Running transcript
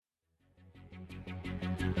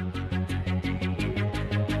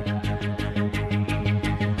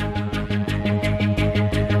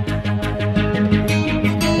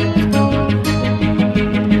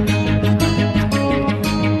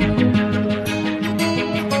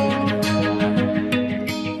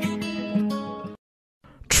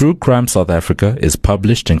True Crime South Africa is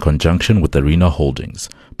published in conjunction with Arena Holdings,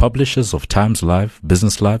 publishers of Times Live,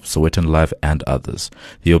 Business Live, Sowetan Live, and others.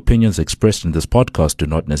 The opinions expressed in this podcast do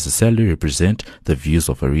not necessarily represent the views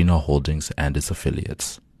of Arena Holdings and its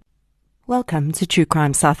affiliates. Welcome to True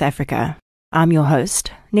Crime South Africa. I'm your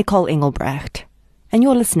host, Nicole Engelbrecht, and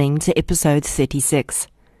you're listening to episode 36,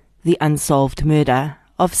 The Unsolved Murder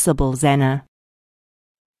of Sybil Zanner.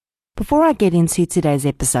 Before I get into today's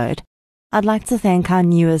episode, I'd like to thank our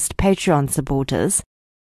newest Patreon supporters,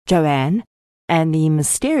 Joanne and the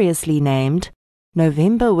mysteriously named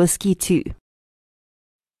November Whiskey 2.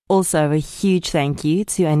 Also, a huge thank you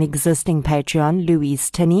to an existing Patreon, Louise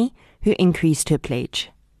Tinney, who increased her pledge.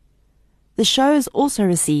 The show has also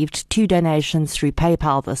received 2 donations through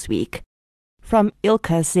PayPal this week, from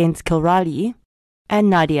Ilka St. Kilrally and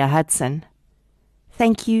Nadia Hudson.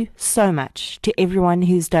 Thank you so much to everyone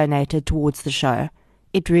who's donated towards the show.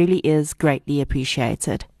 It really is greatly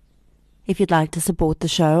appreciated. If you'd like to support the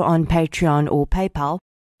show on Patreon or PayPal,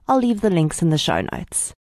 I'll leave the links in the show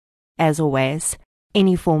notes. As always,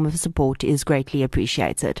 any form of support is greatly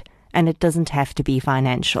appreciated, and it doesn't have to be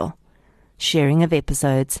financial. Sharing of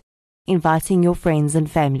episodes, inviting your friends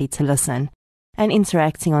and family to listen, and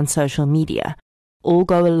interacting on social media all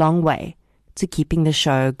go a long way to keeping the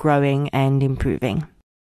show growing and improving.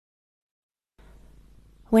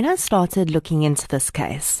 When I started looking into this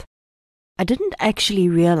case, I didn't actually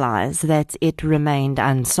realize that it remained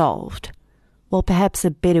unsolved. Well, perhaps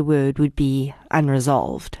a better word would be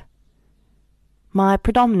unresolved. My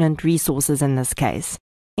predominant resources in this case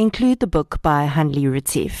include the book by Hanley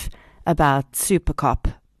Retief about super cop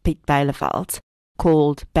Piet Bielefeld,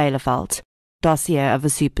 called Bielefeld, Dossier of a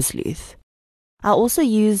Super Sleuth. I also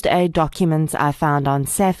used a document I found on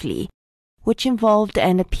Safley, which involved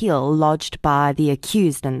an appeal lodged by the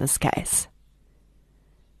accused in this case.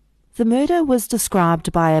 The murder was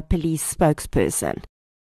described by a police spokesperson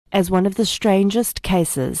as one of the strangest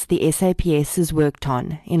cases the SAPS has worked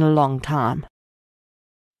on in a long time.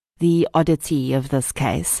 The oddity of this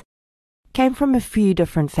case came from a few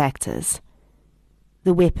different factors.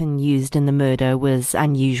 The weapon used in the murder was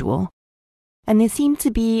unusual, and there seemed to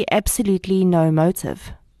be absolutely no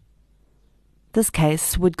motive. This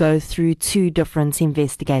case would go through 2 different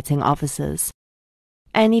investigating officers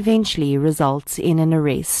and eventually result in an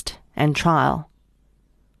arrest and trial.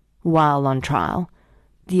 While on trial,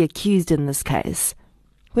 the accused in this case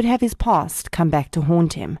would have his past come back to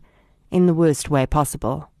haunt him in the worst way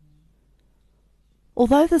possible.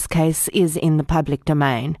 Although this case is in the public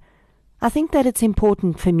domain, I think that it's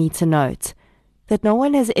important for me to note that no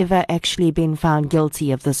one has ever actually been found guilty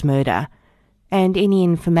of this murder, and any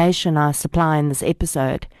information I supply in this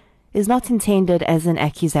episode is not intended as an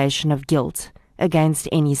accusation of guilt against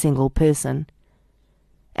any single person.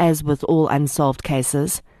 As with all unsolved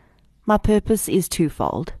cases, my purpose is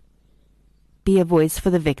twofold: be a voice for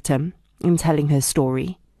the victim in telling her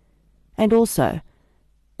story, and also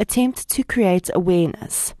attempt to create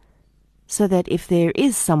awareness so that if there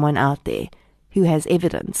is someone out there who has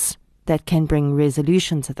evidence that can bring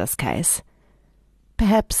resolution to this case,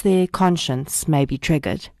 perhaps their conscience may be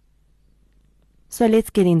triggered. So let's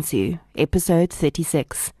get into episode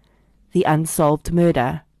 36, The Unsolved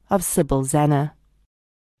Murder of Sybil Zanner.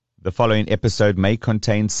 The following episode may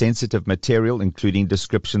contain sensitive material, including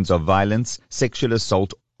descriptions of violence, sexual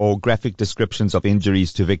assault, or graphic descriptions of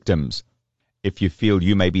injuries to victims. If you feel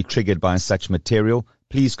you may be triggered by such material,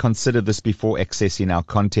 please consider this before accessing our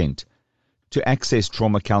content. To access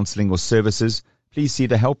trauma counseling or services, please see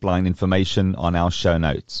the helpline information on our show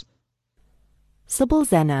notes. Sybil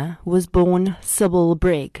Zanner was born Sybil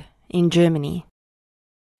Bregg in Germany.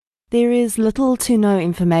 There is little to no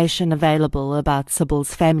information available about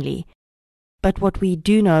Sybil's family, but what we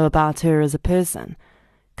do know about her as a person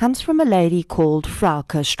comes from a lady called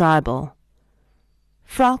Frauke Streibel.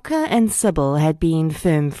 Frauke and Sybil had been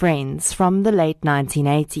firm friends from the late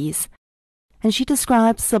 1980s, and she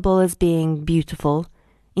describes Sybil as being beautiful,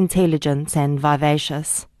 intelligent and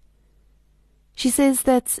vivacious. She says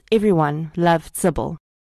that everyone loved Sybil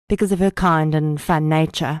because of her kind and fun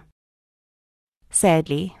nature.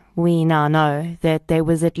 Sadly, we now know that there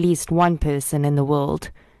was at least one person in the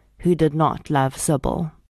world who did not love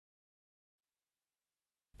Sybil.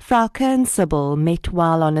 Frauke and Sybil met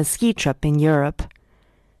while on a ski trip in Europe.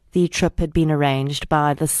 The trip had been arranged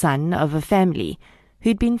by the son of a family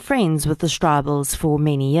who'd been friends with the Streibels for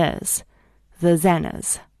many years, the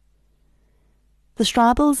Zanners. The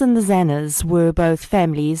Streibels and the Zanners were both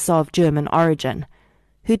families of German origin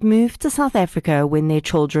who'd moved to South Africa when their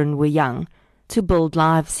children were young to build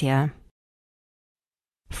lives here.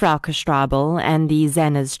 Frauke Streibel and the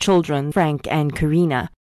Zanners' children, Frank and Karina,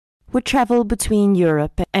 would travel between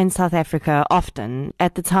Europe and South Africa often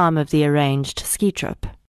at the time of the arranged ski trip.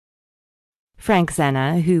 Frank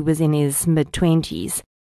Zanner, who was in his mid-20s,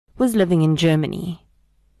 was living in Germany.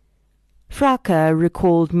 Frauke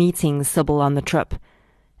recalled meeting Sybil on the trip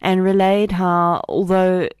and relayed how,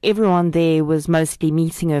 although everyone there was mostly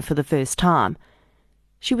meeting her for the first time,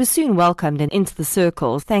 she was soon welcomed into the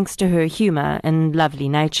circle thanks to her humour and lovely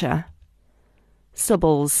nature.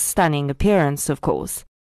 Sybil's stunning appearance, of course,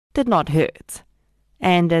 did not hurt,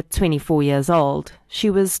 and at 24 years old, she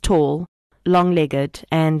was tall, long-legged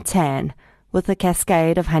and tan, with a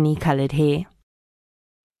cascade of honey-coloured hair.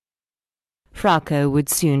 Frauke would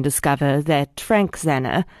soon discover that Frank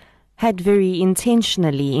Zanner had very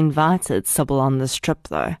intentionally invited Sybil on this trip,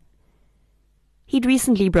 though. He'd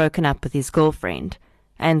recently broken up with his girlfriend,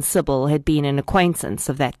 and Sybil had been an acquaintance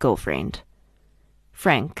of that girlfriend.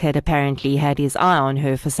 Frank had apparently had his eye on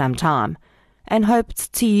her for some time, and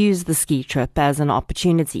hoped to use the ski trip as an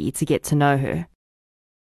opportunity to get to know her.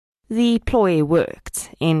 The ploy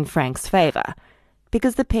worked in Frank's favour,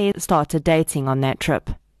 because the pair started dating on that trip.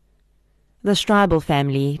 The Stribel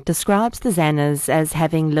family describes the Zanners as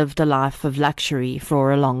having lived a life of luxury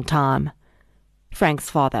for a long time. Frank's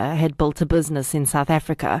father had built a business in South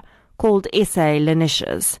Africa called SA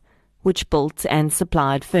Lenisches, which built and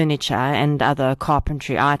supplied furniture and other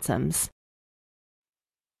carpentry items.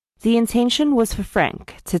 The intention was for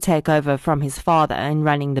Frank to take over from his father in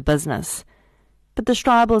running the business, but the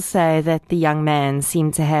Stribels say that the young man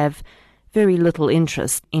seemed to have very little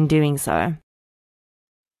interest in doing so.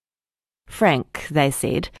 Frank, they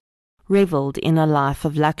said, revelled in a life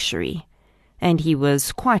of luxury, and he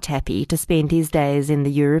was quite happy to spend his days in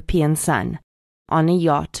the European sun, on a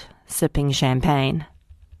yacht, sipping champagne.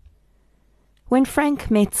 When Frank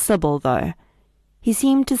met Sybil, though, he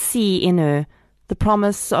seemed to see in her the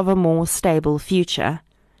promise of a more stable future,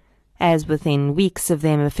 as within weeks of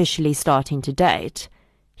them officially starting to date,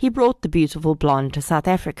 he brought the beautiful blonde to South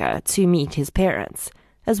Africa to meet his parents,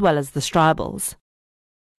 as well as the Stribels.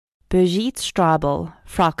 Brigitte Stribel,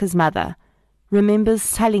 Frauke's mother,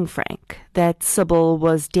 remembers telling Frank that Sybil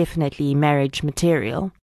was definitely marriage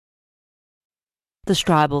material. The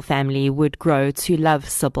Stribel family would grow to love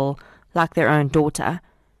Sybil like their own daughter,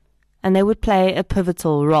 and they would play a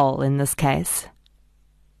pivotal role in this case.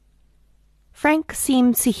 Frank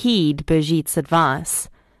seemed to heed Brigitte's advice,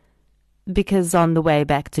 because on the way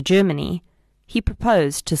back to Germany, he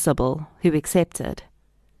proposed to Sybil, who accepted.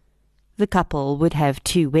 The couple would have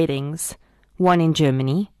 2 weddings, one in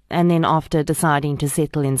Germany, and then after deciding to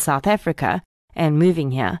settle in South Africa and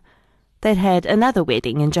moving here, they'd had another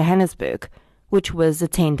wedding in Johannesburg, which was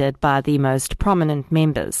attended by the most prominent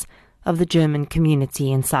members of the German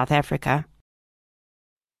community in South Africa.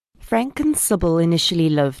 Frank and Sybil initially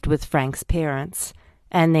lived with Frank's parents,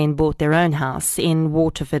 and then bought their own house in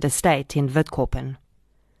Waterford Estate in Witkoppen.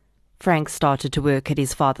 Frank started to work at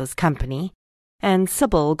his father's company, and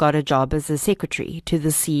Sybil got a job as a secretary to the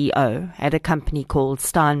CEO at a company called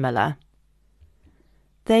Steinmüller.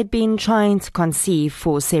 They'd been trying to conceive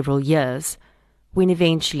for several years, when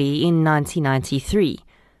eventually, in 1993,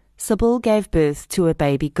 Sybil gave birth to a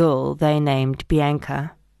baby girl they named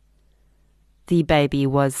Bianca. The baby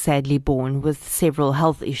was sadly born with several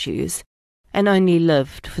health issues, and only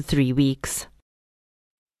lived for 3 weeks.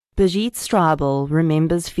 Brigitte Stribel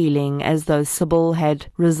remembers feeling as though Sybil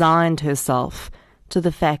had resigned herself to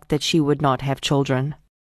the fact that she would not have children,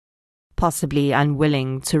 possibly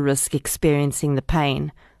unwilling to risk experiencing the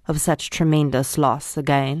pain of such tremendous loss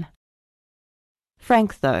again.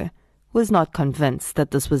 Frank, though, was not convinced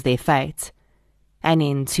that this was their fate, and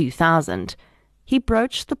in 2000, he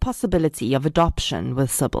broached the possibility of adoption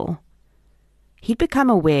with Sybil. He'd become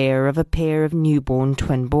aware of a pair of newborn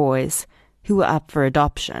twin boys who were up for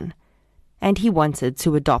adoption, and he wanted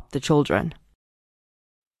to adopt the children.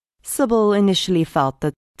 Sybil initially felt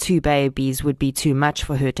that 2 babies would be too much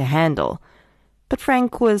for her to handle, but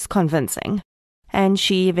Frank was convincing, and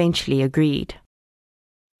she eventually agreed.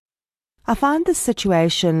 I find this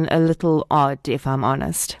situation a little odd, if I'm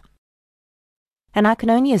honest. And I can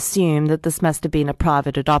only assume that this must have been a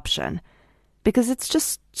private adoption, because it's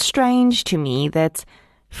just strange to me that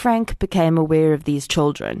Frank became aware of these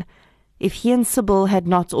children if he and Sybil had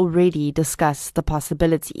not already discussed the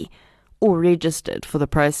possibility or registered for the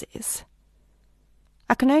process.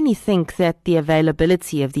 I can only think that the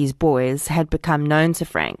availability of these boys had become known to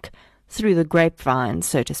Frank through the grapevine,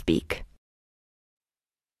 so to speak.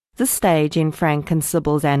 This stage in Frank and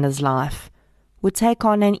Sybil Zanner's life would take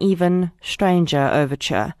on an even stranger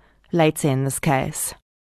overture later in this case.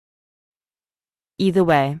 Either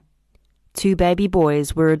way, 2 baby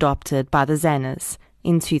boys were adopted by the Zanners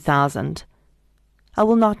in 2000. I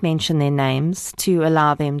will not mention their names to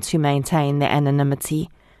allow them to maintain their anonymity,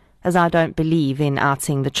 as I don't believe in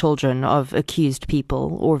outing the children of accused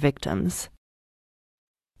people or victims.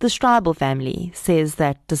 The Stribel family says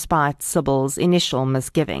that despite Sybil's initial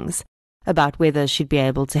misgivings about whether she'd be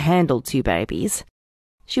able to handle 2 babies,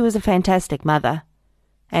 she was a fantastic mother,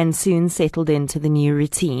 and soon settled into the new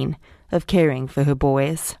routine of caring for her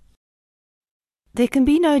boys. There can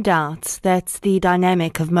be no doubt that the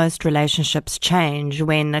dynamic of most relationships change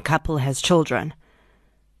when a couple has children.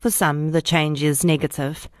 For some, the change is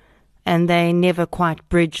negative, and they never quite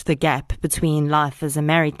bridge the gap between life as a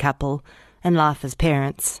married couple and life as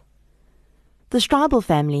parents. The Stribel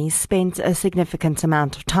family spent a significant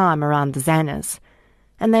amount of time around the Zanners,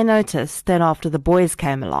 and they noticed that after the boys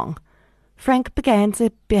came along, Frank began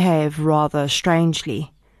to behave rather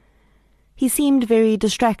strangely. He seemed very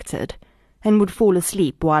distracted and would fall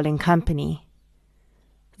asleep while in company.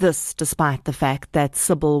 This despite the fact that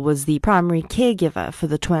Sybil was the primary caregiver for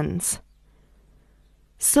the twins.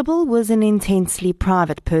 Sybil was an intensely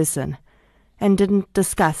private person and didn't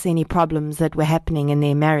discuss any problems that were happening in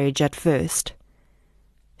their marriage at first.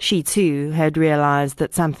 She too had realized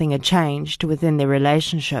that something had changed within their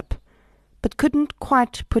relationship, but couldn't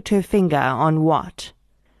quite put her finger on what.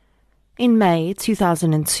 In May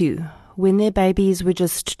 2002, when their babies were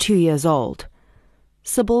just 2 years old,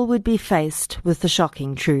 Sybil would be faced with the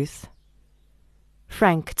shocking truth.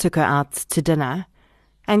 Frank took her out to dinner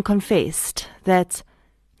and confessed that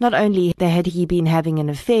not only had he been having an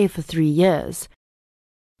affair for 3 years,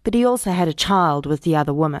 but he also had a child with the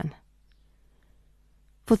other woman.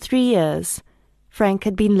 For 3 years, Frank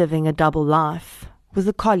had been living a double life with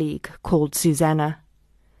a colleague called Susanna.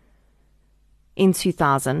 In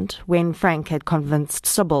 2000, when Frank had convinced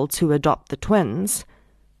Sybil to adopt the twins,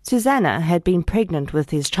 Susanna had been pregnant with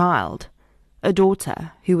his child, a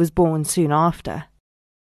daughter who was born soon after.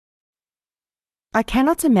 I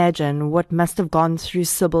cannot imagine what must have gone through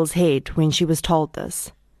Sybil's head when she was told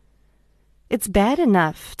this. It's bad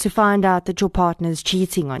enough to find out that your partner is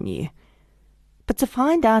cheating on you, but to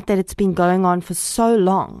find out that it's been going on for so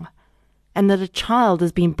long, and that a child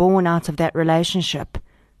has been born out of that relationship,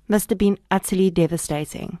 must have been utterly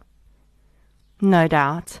devastating. No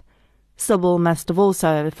doubt, Sybil must have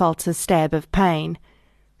also felt a stab of pain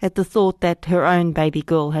at the thought that her own baby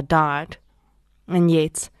girl had died, and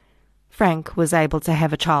yet Frank was able to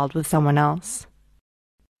have a child with someone else.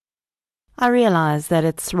 I realize that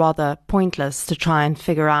it's rather pointless to try and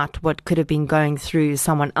figure out what could have been going through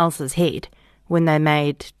someone else's head when they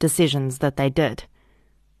made decisions that they did.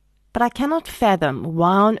 But I cannot fathom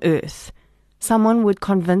why on earth someone would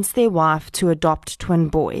convince their wife to adopt twin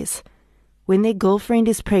boys when their girlfriend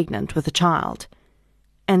is pregnant with a child,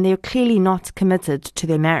 and they're clearly not committed to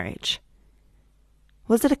their marriage.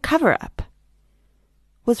 Was it a cover-up?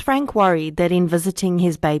 Was Frank worried that in visiting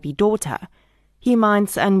his baby daughter, he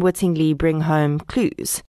might unwittingly bring home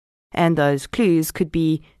clues, and those clues could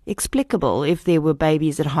be explicable if there were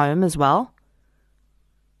babies at home as well?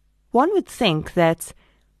 One would think that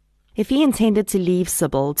if he intended to leave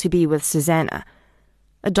Sybil to be with Susanna,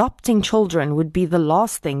 adopting children would be the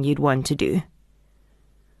last thing you'd want to do.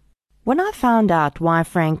 When I found out why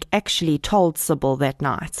Frank actually told Sybil that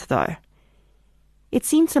night, though, it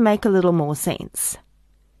seemed to make a little more sense.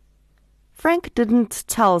 Frank didn't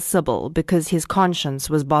tell Sybil because his conscience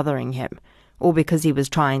was bothering him, or because he was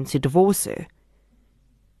trying to divorce her.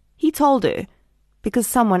 He told her because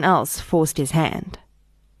someone else forced his hand.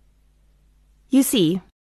 You see,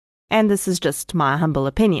 and this is just my humble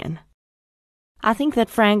opinion, I think that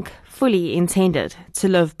Frank fully intended to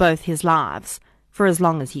live both his lives for as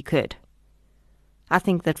long as he could. I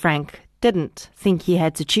think that Frank didn't think he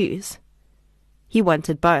had to choose. He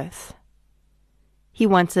wanted both. He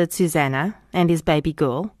wanted Susanna and his baby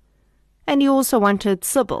girl, and he also wanted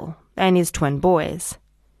Sybil and his twin boys.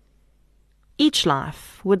 Each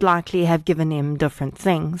life would likely have given him different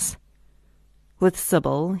things. With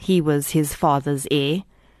Sybil, he was his father's heir,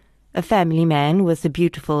 a family man with a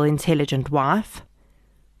beautiful, intelligent wife.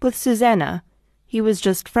 With Susanna, he was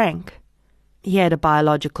just Frank. He had a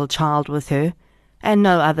biological child with her, and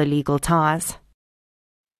no other legal ties.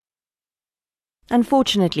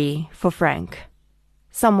 Unfortunately for Frank,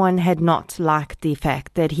 someone had not liked the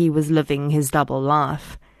fact that he was living his double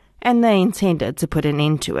life, and they intended to put an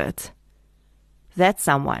end to it. That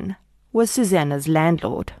someone was Susanna's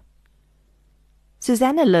landlord.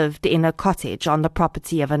 Susanna lived in a cottage on the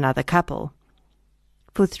property of another couple.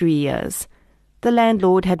 For 3 years, the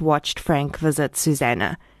landlord had watched Frank visit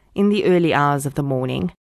Susanna in the early hours of the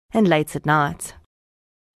morning and late at night.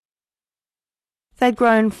 They'd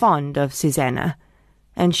grown fond of Susanna,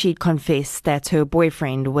 and she'd confessed that her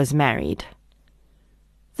boyfriend was married.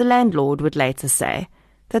 The landlord would later say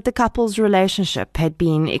that the couple's relationship had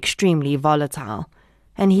been extremely volatile,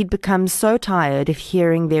 and he'd become so tired of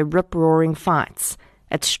hearing their rip-roaring fights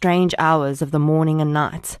at strange hours of the morning and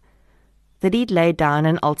night that he'd laid down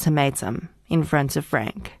an ultimatum in front of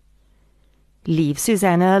Frank. "Leave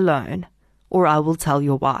Susanna alone, or I will tell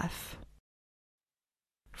your wife."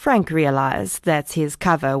 Frank realized that his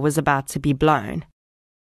cover was about to be blown,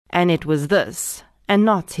 and it was this, and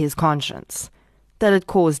not his conscience, that had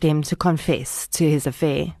caused him to confess to his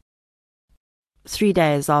affair. 3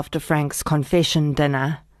 days after Frank's confession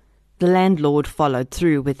dinner, the landlord followed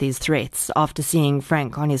through with his threats after seeing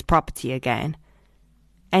Frank on his property again,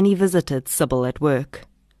 and he visited Sybil at work.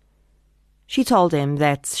 She told him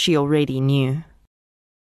that she already knew.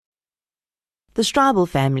 The Stribel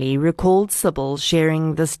family recalled Sybil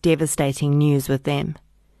sharing this devastating news with them.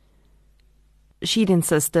 She'd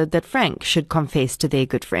insisted that Frank should confess to their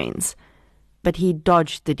good friends, but he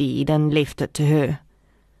dodged the deed and left it to her.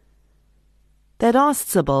 They'd asked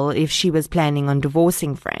Sybil if she was planning on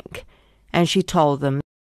divorcing Frank, and she told them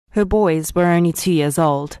her boys were only 2 years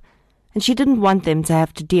old, and she didn't want them to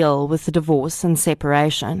have to deal with the divorce and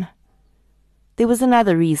separation. There was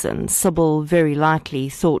another reason Sybil very likely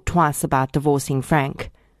thought twice about divorcing Frank,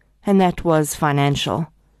 and that was financial.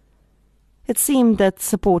 It seemed that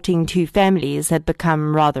supporting 2 families had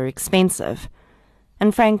become rather expensive,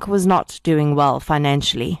 and Frank was not doing well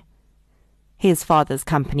financially. His father's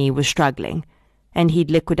company was struggling, and he'd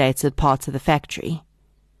liquidated part of the factory.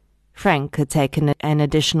 Frank had taken an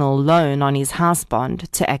additional loan on his house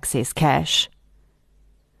bond to access cash.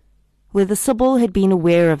 Whether Sybil had been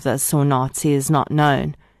aware of this or not is not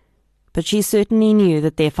known, but she certainly knew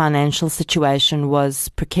that their financial situation was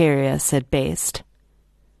precarious at best.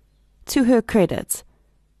 To her credit,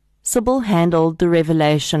 Sybil handled the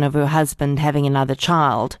revelation of her husband having another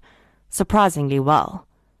child surprisingly well,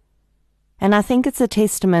 and I think it's a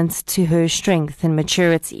testament to her strength and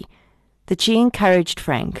maturity that she encouraged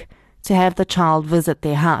Frank to have the child visit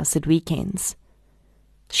their house at weekends.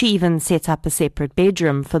 She even set up a separate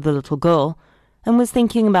bedroom for the little girl and was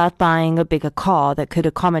thinking about buying a bigger car that could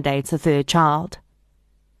accommodate a 3rd child.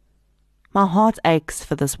 My heart aches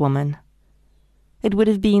for this woman. It would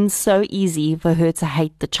have been so easy for her to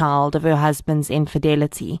hate the child of her husband's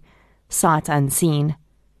infidelity, sight unseen,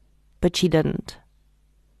 but she didn't.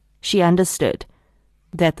 She understood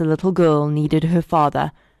that the little girl needed her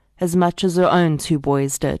father as much as her own 2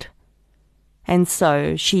 boys did, and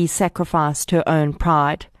so she sacrificed her own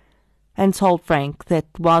pride and told Frank that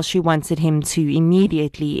while she wanted him to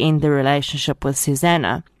immediately end the relationship with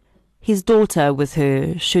Susanna, his daughter with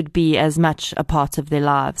her should be as much a part of their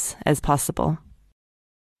lives as possible.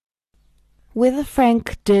 Whether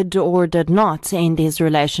Frank did or did not end his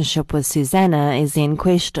relationship with Susanna is in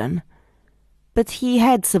question, but he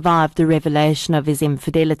had survived the revelation of his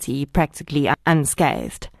infidelity practically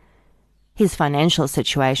unscathed. His financial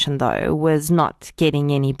situation, though, was not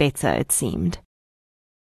getting any better, it seemed.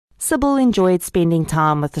 Sybil enjoyed spending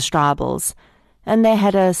time with the Stribels, and they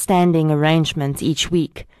had a standing arrangement each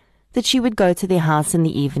week that she would go to their house in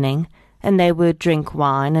the evening, and they would drink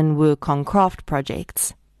wine and work on craft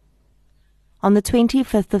projects. On the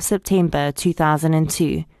 25th of September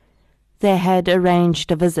 2002, they had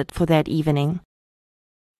arranged a visit for that evening.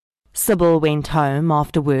 Sybil went home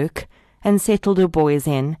after work and settled her boys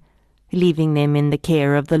in, leaving them in the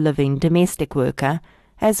care of the living domestic worker,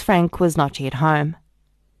 as Frank was not yet home.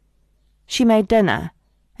 She made dinner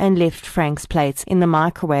and left Frank's plates in the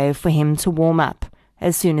microwave for him to warm up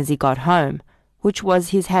as soon as he got home, which was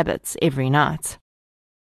his habit every night.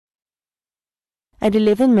 At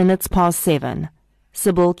 11 minutes past 7,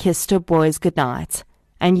 Sybil kissed her boys goodnight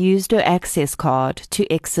and used her access card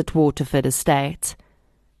to exit Waterford Estate.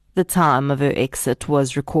 The time of her exit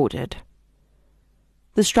was recorded.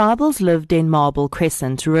 The Stribels lived in Marble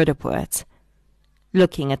Crescent, Roodepoort.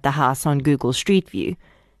 Looking at the house on Google Street View,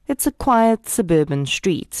 it's a quiet suburban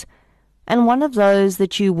street, and one of those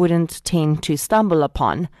that you wouldn't tend to stumble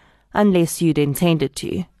upon unless you'd intended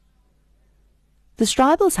to. The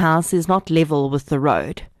Stribels' house is not level with the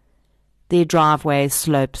road. Their driveway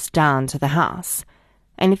slopes down to the house,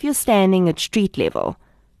 and if you're standing at street level,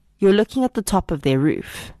 you're looking at the top of their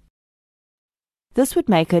roof. This would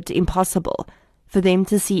make it impossible for them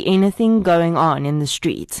to see anything going on in the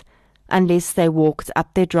street unless they walked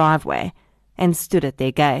up their driveway and stood at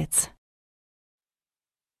their gates.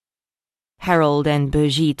 Harold and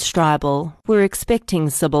Brigitte Stribel were expecting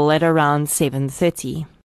Sybil at around 7:30.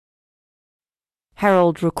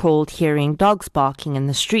 Harold recalled hearing dogs barking in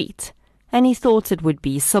the street, and he thought it would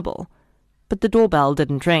be Sybil, but the doorbell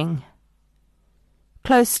didn't ring.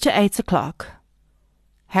 Close to 8 o'clock,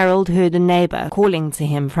 Harold heard a neighbour calling to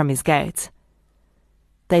him from his gate.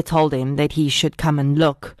 They told him that he should come and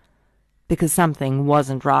look, because something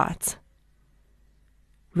wasn't right.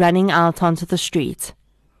 Running out onto the street,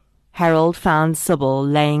 Harold found Sybil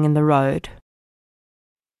laying in the road.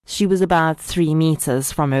 She was about 3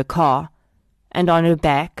 meters from her car, and on her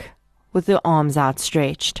back, with her arms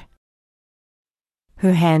outstretched.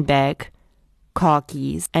 Her handbag, car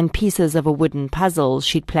keys, and pieces of a wooden puzzle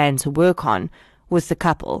she'd planned to work on with the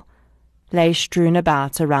couple lay strewn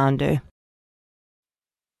about around her.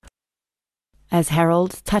 As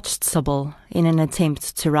Harold touched Sybil in an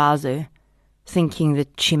attempt to rouse her, thinking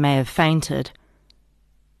that she may have fainted,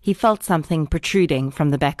 he felt something protruding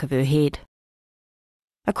from the back of her head.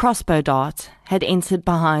 A crossbow dart had entered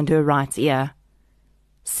behind her right ear,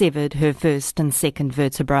 severed her first and second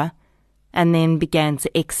vertebra, and then began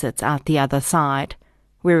to exit out the other side,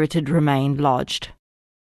 where it had remained lodged.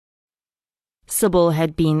 Sybil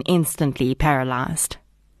had been instantly paralyzed.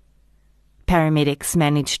 Paramedics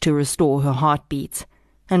managed to restore her heartbeat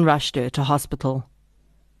and rushed her to hospital.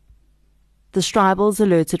 The Stribels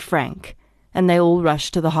alerted Frank, and they all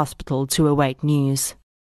rushed to the hospital to await news.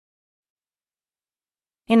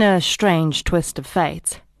 In a strange twist of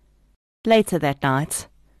fate, later that night,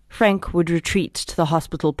 Frank would retreat to the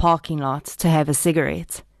hospital parking lot to have a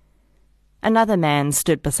cigarette. Another man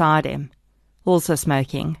stood beside him, also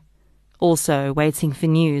smoking, also waiting for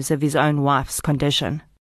news of his own wife's condition.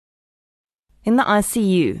 In the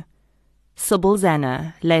ICU, Sybil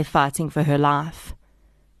Zanner lay fighting for her life,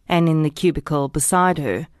 and in the cubicle beside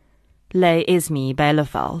her lay Esme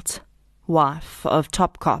Bielefeld, wife of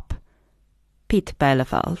top cop Piet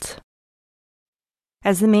Bielefeld.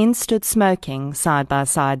 As the men stood smoking side by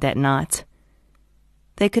side that night,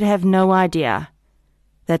 they could have no idea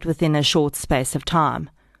that within a short space of time,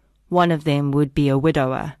 one of them would be a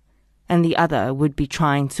widower, and the other would be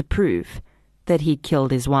trying to prove that he'd killed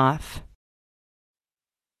his wife.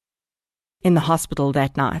 In the hospital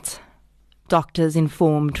that night, doctors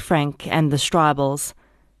informed Frank and the Stribels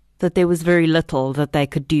that there was very little that they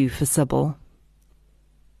could do for Sybil.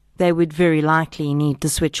 They would very likely need to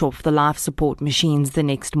switch off the life support machines the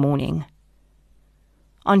next morning.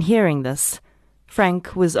 On hearing this,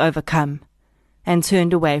 Frank was overcome and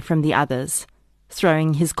turned away from the others,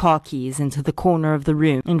 throwing his car keys into the corner of the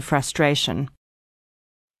room in frustration.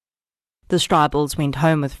 The Stribels went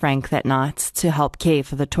home with Frank that night to help care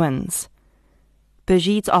for the twins.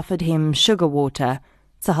 Brigitte offered him sugar water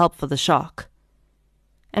to help for the shock,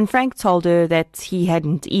 and Frank told her that he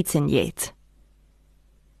hadn't eaten yet.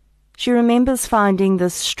 She remembers finding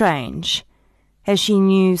this strange, as she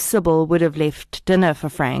knew Sybil would have left dinner for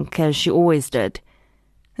Frank as she always did,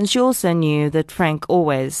 and she also knew that Frank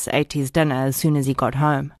always ate his dinner as soon as he got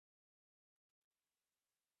home.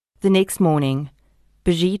 The next morning,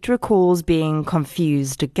 Brigitte recalls being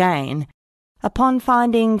confused again upon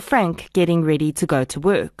finding Frank getting ready to go to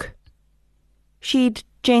work. She'd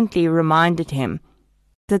gently reminded him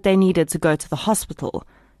that they needed to go to the hospital,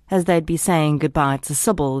 as they'd be saying goodbye to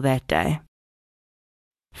Sybil that day.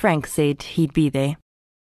 Frank said he'd be there.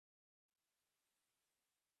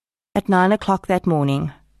 At 9 o'clock that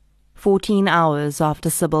morning, 14 hours after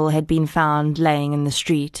Sybil had been found laying in the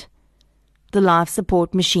street, the life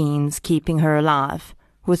support machines keeping her alive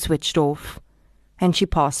were switched off, and she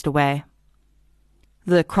passed away.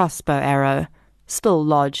 The crossbow arrow still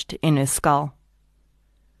lodged in her skull.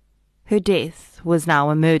 Her death was now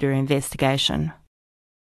a murder investigation.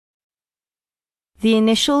 The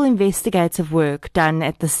initial investigative work done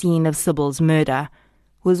at the scene of Sybil's murder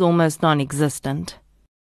was almost non-existent.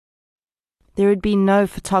 There had been no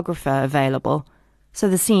photographer available, so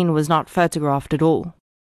the scene was not photographed at all.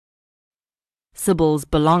 Sybil's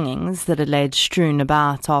belongings that had laid strewn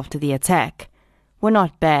about after the attack were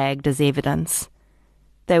not bagged as evidence.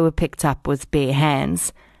 They were picked up with bare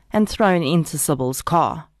hands and thrown into Sybil's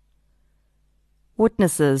car.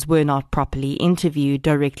 Witnesses were not properly interviewed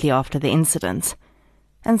directly after the incident,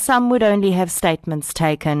 and some would only have statements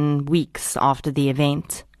taken weeks after the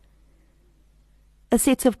event. A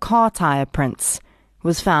set of car tire prints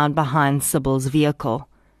was found behind Sybil's vehicle,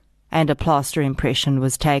 and a plaster impression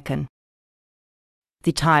was taken.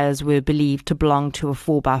 The tires were believed to belong to a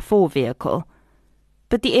 4x4 vehicle,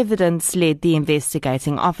 but the evidence led the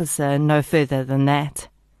investigating officer no further than that.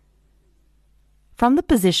 From the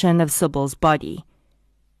position of Sybil's body,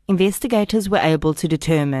 investigators were able to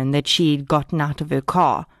determine that she had gotten out of her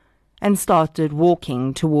car and started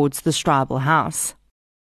walking towards the Stribel house.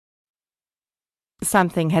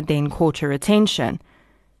 Something had then caught her attention,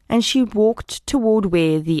 and she walked toward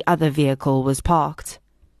where the other vehicle was parked.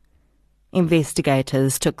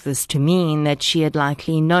 Investigators took this to mean that she had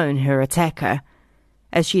likely known her attacker,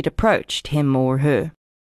 as she'd approached him or her.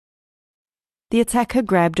 The attacker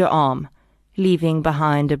grabbed her arm, leaving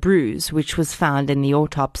behind a bruise which was found in the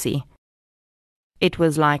autopsy. It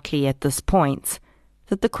was likely at this point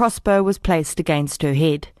that the crossbow was placed against her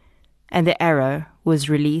head, and the arrow was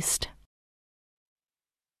released.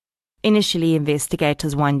 Initially,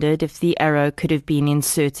 investigators wondered if the arrow could have been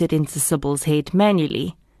inserted into Sybil's head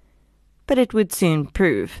manually, but it would soon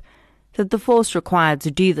prove that the force required to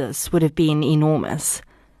do this would have been enormous,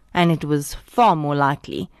 and it was far more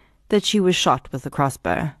likely that she was shot with a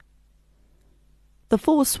crossbow. The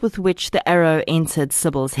force with which the arrow entered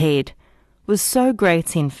Sybil's head was so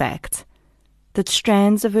great, in fact, that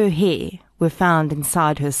strands of her hair were found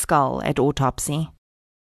inside her skull at autopsy.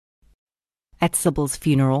 At Sybil's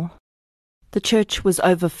funeral, the church was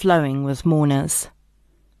overflowing with mourners.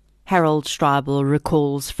 Harold Stribel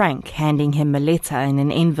recalls Frank handing him a letter in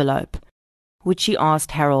an envelope, which he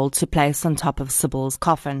asked Harold to place on top of Sybil's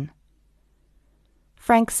coffin.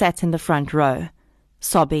 Frank sat in the front row,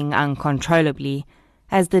 sobbing uncontrollably,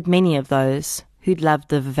 as did many of those who'd loved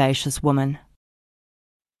the vivacious woman.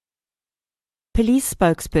 Police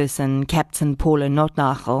spokesperson Captain Paula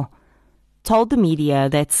Notnagel told the media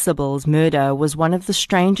that Sybil's murder was one of the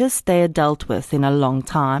strangest they had dealt with in a long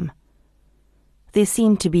time. There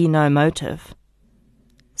seemed to be no motive.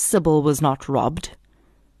 Sybil was not robbed.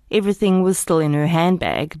 Everything was still in her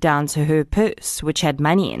handbag, down to her purse, which had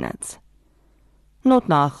money in it.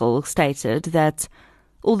 Notnagel stated that,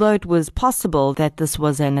 although it was possible that this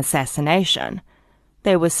was an assassination,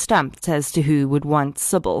 they were stumped as to who would want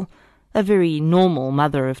Sybil, a very normal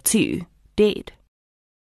mother of two, dead.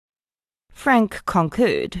 Frank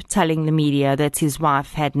concurred, telling the media that his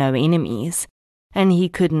wife had no enemies, and he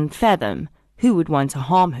couldn't fathom who would want to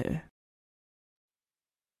harm her.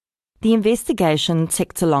 The investigation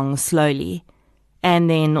ticked along slowly, and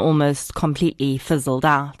then almost completely fizzled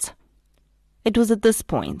out. It was at this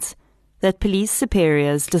point that police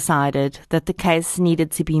superiors decided that the case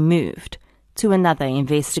needed to be moved to another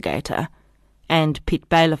investigator, and Piet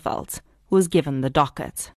Bielefeld was given the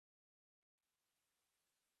docket.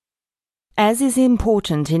 As is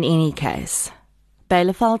important in any case,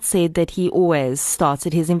 Bielefeld said that he always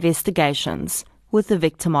started his investigations with the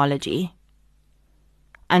victimology.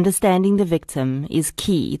 Understanding the victim is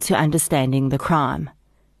key to understanding the crime,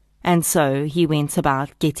 and so he went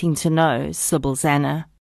about getting to know Sybil Zanner.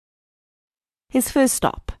 His first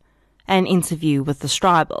stop, an interview with the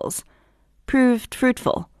Stribels, proved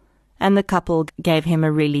fruitful, and the couple gave him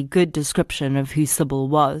a really good description of who Sybil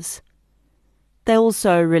was. They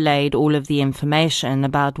also relayed all of the information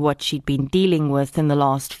about what she'd been dealing with in the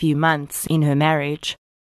last few months in her marriage.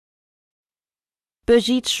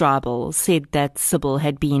 Birgit Stribel said that Sybil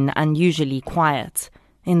had been unusually quiet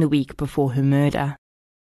in the week before her murder.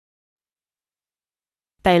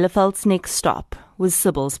 Bielefeld's next stop was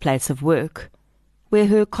Sybil's place of work, where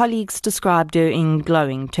her colleagues described her in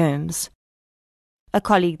glowing terms. A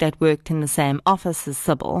colleague that worked in the same office as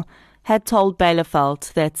Sybil had told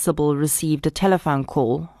Bielefeld that Sybil received a telephone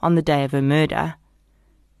call on the day of her murder.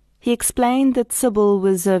 He explained that Sybil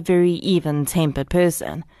was a very even-tempered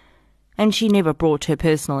person, and she never brought her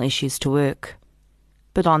personal issues to work.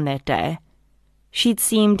 But on that day, she'd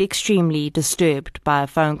seemed extremely disturbed by a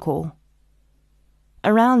phone call.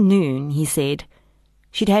 Around noon, he said,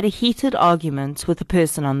 she'd had a heated argument with a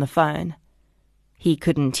person on the phone. He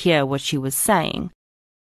couldn't hear what she was saying,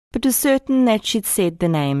 but was certain that she'd said the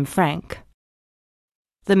name Frank.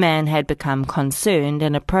 The man had become concerned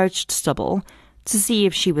and approached Sybil to see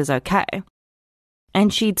if she was okay,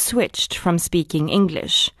 and she'd switched from speaking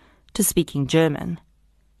English to speaking German.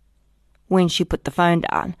 When she put the phone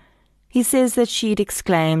down, he says that she'd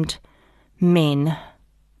exclaimed, "Men,"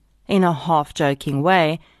 in a half-joking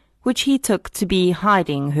way, which he took to be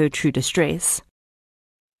hiding her true distress.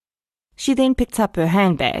 She then picked up her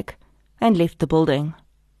handbag and left the building.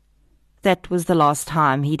 That was the last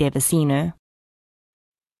time he'd ever seen her.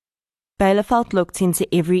 Bielefeld looked into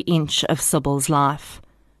every inch of Sybil's life,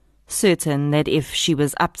 certain that if she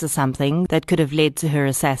was up to something that could have led to her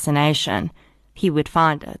assassination, he would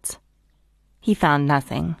find it. He found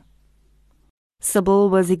nothing. Sybil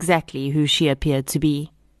was exactly who she appeared to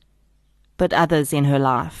be, but others in her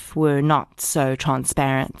life were not so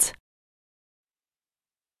transparent.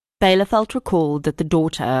 Bielefeld recalled that the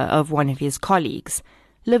daughter of one of his colleagues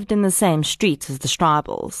lived in the same street as the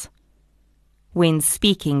Stribels. When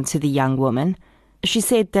speaking to the young woman, she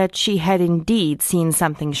said that she had indeed seen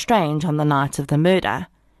something strange on the night of the murder.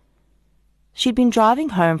 she'd been driving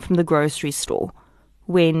home from the grocery store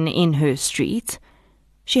when, in her street,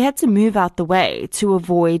 she had to move out the way to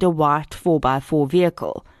avoid a white 4x4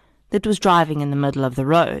 vehicle that was driving in the middle of the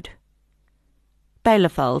road.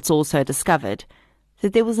 Bielefeldt also discovered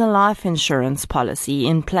that there was a life insurance policy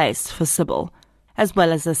in place for Sybil, as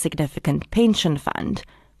well as a significant pension fund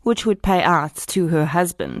which would pay out to her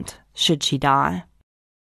husband should she die.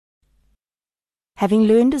 Having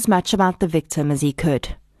learned as much about the victim as he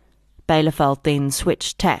could, Bielefeldt then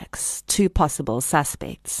switched tacks to possible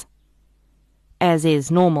suspects. As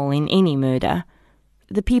is normal in any murder,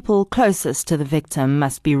 the people closest to the victim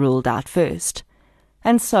must be ruled out first,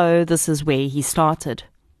 and so this is where he started.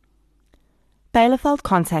 Bielefeldt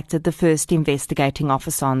contacted the first investigating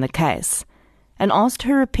officer on the case and asked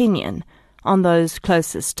her opinion on those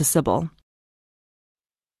closest to Sybil.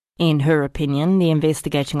 In her opinion, the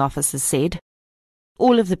investigating officer said,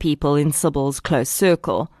 all of the people in Sybil's close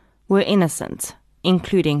circle were innocent,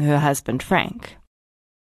 including her husband Frank.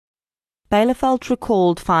 Bielefeldt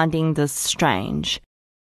recalled finding this strange,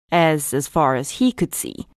 as far as he could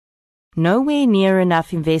see, nowhere near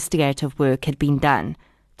enough investigative work had been done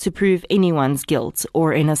to prove anyone's guilt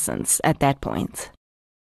or innocence at that point.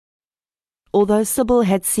 Although Sybil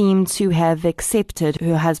had seemed to have accepted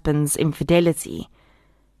her husband's infidelity,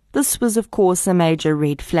 this was of course a major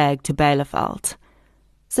red flag to Bielefeldt,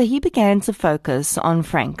 so he began to focus on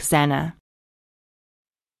Frank Zanner.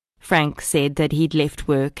 Frank said that he'd left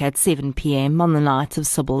work at 7 p.m. on the night of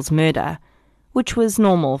Sybil's murder, which was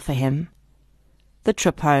normal for him. The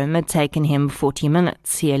trip home had taken him 40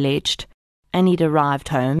 minutes, he alleged, and he'd arrived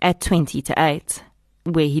home at 20 to 8,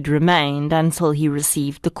 where he'd remained until he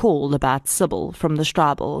received the call about Sybil from the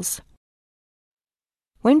Straubels.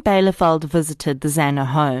 When Bielefeldt visited the Zanner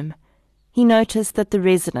home, he noticed that the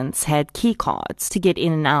residents had key cards to get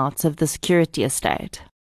in and out of the security estate.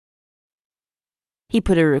 He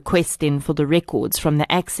put a request in for the records from the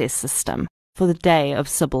access system for the day of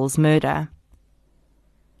Sybil's murder.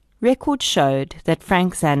 Records showed that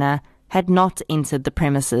Frank Zanner had not entered the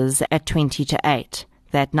premises at 20 to 8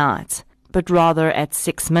 that night, but rather at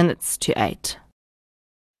 6 minutes to 8.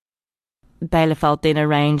 Bielefeldt then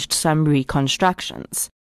arranged some reconstructions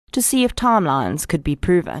to see if timelines could be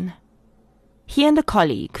proven. He and a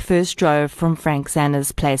colleague first drove from Frank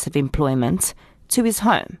Zanner's place of employment to his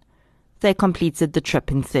home. They completed the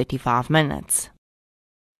trip in 35 minutes.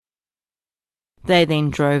 They then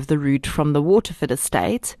drove the route from the Waterford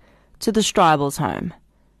estate to the Straubels' home,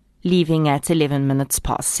 leaving at 11 minutes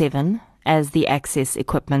past 7, as the access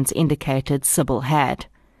equipment indicated Sybil had.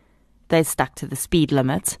 They stuck to the speed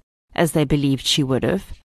limit, as they believed she would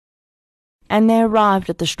have, and they arrived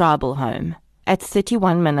at the Straubel home at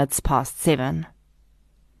 31 minutes past 7.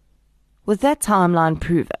 With that timeline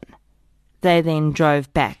proven, they then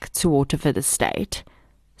drove back to Waterford estate,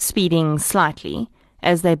 speeding slightly,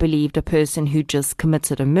 as they believed a person who just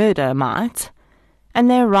committed a murder might, and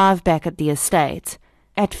they arrived back at the estate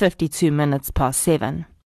at 52 minutes past 7.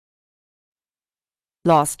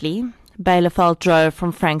 Lastly, Bielefeldt drove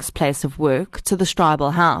from Frank's place of work to the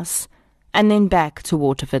Straubel house, and then back to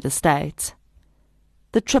Waterford estate.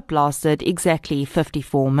 The trip lasted exactly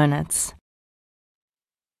 54 minutes.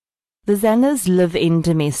 The Zanners' live-in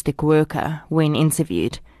domestic worker, when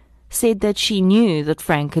interviewed, said that she knew that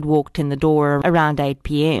Frank had walked in the door around 8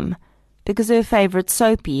 p.m. because her favourite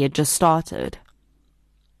soapie had just started.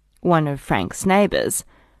 One of Frank's neighbours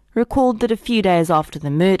recalled that a few days after the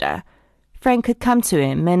murder, Frank had come to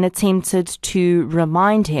him and attempted to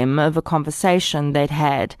remind him of a conversation they'd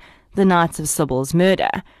had the night of Sybil's murder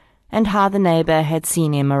and how the neighbour had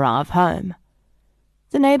seen him arrive home.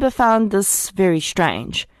 The neighbour found this very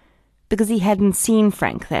strange, because he hadn't seen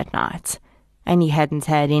Frank that night, and he hadn't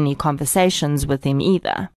had any conversations with him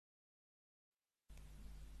either.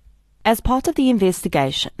 As part of the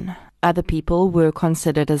investigation, other people were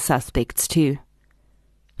considered as suspects too.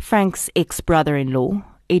 Frank's ex-brother-in-law,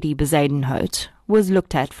 Eddie Bezuidenhout, was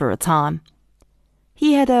looked at for a time.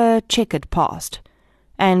 He had a checkered past,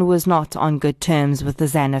 and was not on good terms with the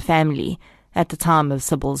Zanner family at the time of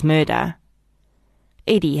Sybil's murder.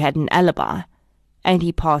 Eddie had an alibi, and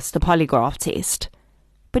he passed a polygraph test,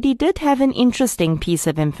 but he did have an interesting piece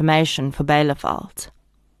of information for Bielefeldt.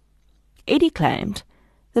 Eddie claimed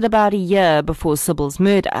that about a year before Sybil's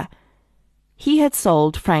murder, he had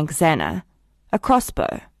sold Frank Zanner a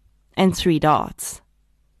crossbow and 3 darts.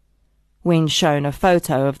 When shown a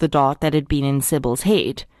photo of the dart that had been in Sybil's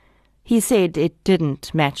head, he said it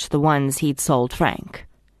didn't match the ones he'd sold Frank.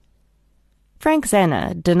 Frank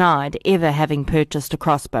Zanner denied ever having purchased a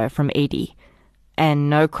crossbow from Eddie, and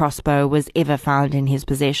no crossbow was ever found in his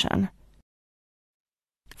possession.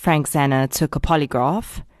 Frank Zanner took a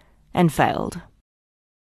polygraph and failed.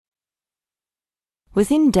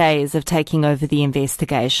 Within days of taking over the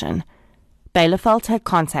investigation, Bielefeldt had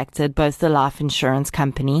contacted both the life insurance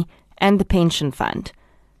company and the pension fund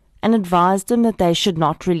and advised them that they should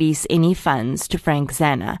not release any funds to Frank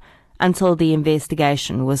Zanner until the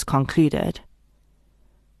investigation was concluded.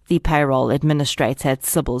 The payroll administrator at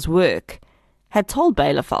Sybil's work had told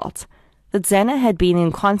Bielefeldt that Zanner had been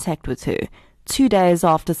in contact with her 2 days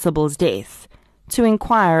after Sybil's death to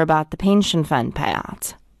inquire about the pension fund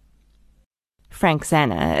payout. Frank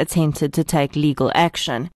Zanner attempted to take legal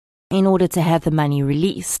action in order to have the money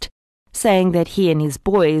released, saying that he and his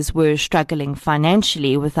boys were struggling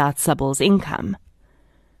financially without Sybil's income.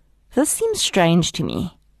 This seems strange to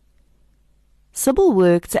me. Sybil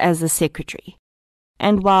worked as a secretary,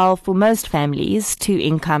 and while for most families 2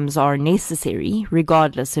 incomes are necessary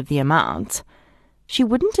regardless of the amount, she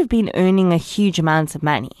wouldn't have been earning a huge amount of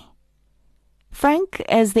money. Frank,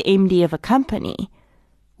 as the MD of a company,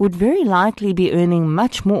 would very likely be earning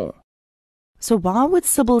much more. So why would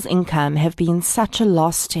Sybil's income have been such a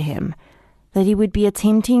loss to him that he would be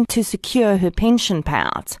attempting to secure her pension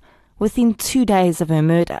payout within 2 days of her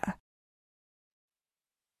murder?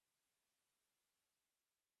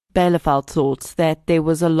 Bielefeldt thought that there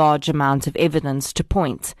was a large amount of evidence to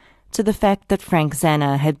point to the fact that Frank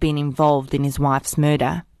Zanner had been involved in his wife's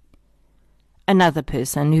murder. Another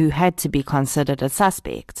person who had to be considered a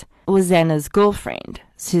suspect was Zanner's girlfriend,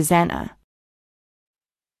 Susanna.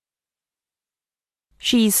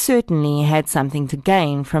 She certainly had something to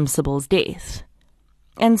gain from Sybil's death,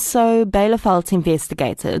 and so Bielefeldt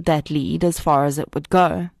investigated that lead as far as it would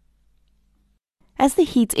go. As the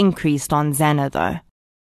heat increased on Zanner, though,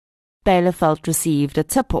 Bielefeldt received a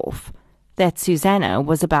tip-off that Susanna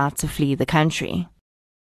was about to flee the country.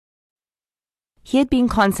 He had been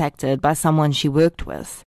contacted by someone she worked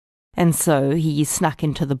with, and so he snuck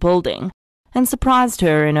into the building and surprised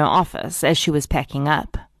her in her office as she was packing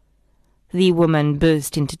up. The woman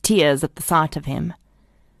burst into tears at the sight of him.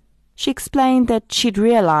 She explained that she'd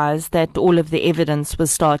realized that all of the evidence was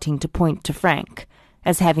starting to point to Frank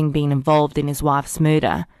as having been involved in his wife's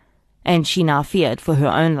murder, and she now feared for her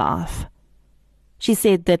own life. She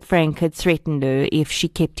said that Frank had threatened her if she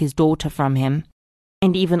kept his daughter from him,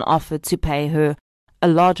 and even offered to pay her a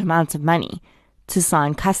large amount of money to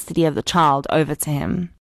sign custody of the child over to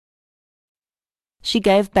him. She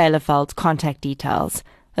gave Bielefeldt contact details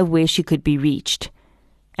of where she could be reached,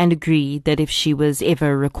 and agreed that if she was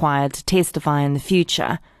ever required to testify in the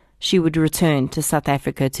future, she would return to South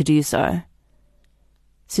Africa to do so.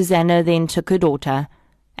 Susanna then took her daughter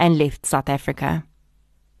and left South Africa.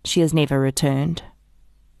 She has never returned.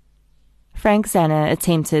 Frank Zanner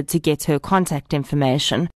attempted to get her contact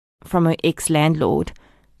information from her ex-landlord,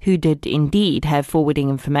 who did indeed have forwarding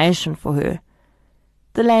information for her.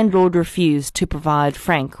 The landlord refused to provide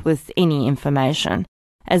Frank with any information,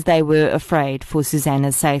 as they were afraid for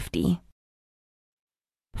Susanna's safety.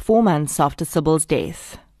 4 months after Sybil's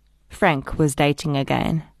death, Frank was dating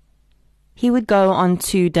again. He would go on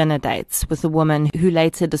 2 dinner dates with a woman who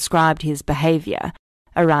later described his behavior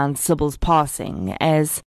around Sybil's passing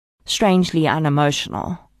as strangely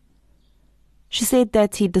unemotional. She said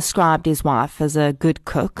that he described his wife as a good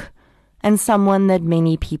cook and someone that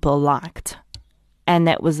many people liked, and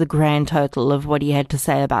that was the grand total of what he had to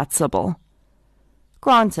say about Sybil.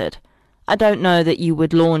 Granted, I don't know that you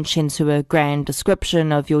would launch into a grand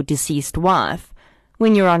description of your deceased wife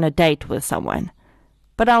when you're on a date with someone,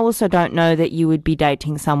 but I also don't know that you would be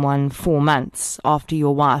dating someone 4 months after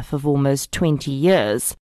your wife of almost 20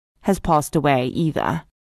 years has passed away either.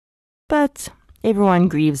 But everyone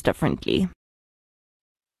grieves differently.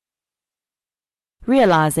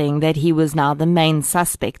 Realizing that he was now the main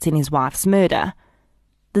suspect in his wife's murder,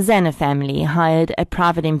 the Zanner family hired a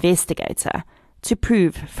private investigator to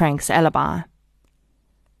prove Frank's alibi.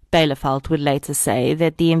 Bielefeldt would later say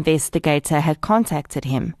that the investigator had contacted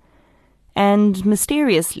him and,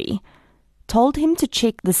 mysteriously, told him to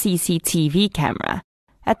check the CCTV camera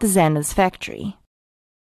at the Zanner's factory.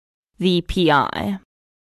 The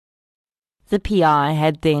PI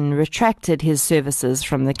had then retracted his services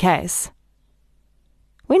from the case.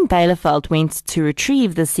 When Bielefeldt went to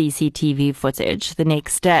retrieve the CCTV footage the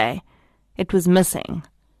next day, it was missing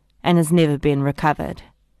and has never been recovered.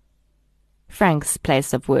 Frank's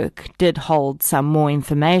place of work did hold some more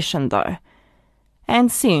information, though,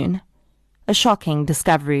 and soon a shocking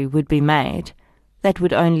discovery would be made that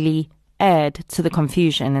would only add to the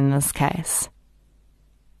confusion in this case.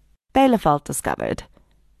 Bielefeldt discovered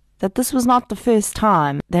that this was not the first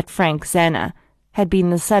time that Frank Zanner had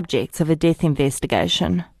been the subject of a death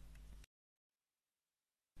investigation.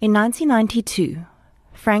 In 1992,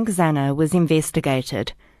 Frank Zanner was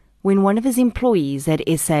investigated when one of his employees at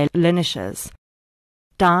SA Linishes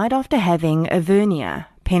died after having a vernier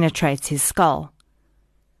penetrate his skull.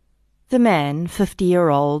 The man,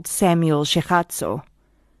 50-year-old Samuel Shekhatso,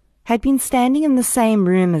 had been standing in the same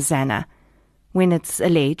room as Zanner when it's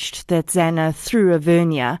alleged that Zanner threw a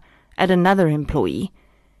vernier at another employee,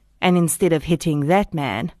 and instead of hitting that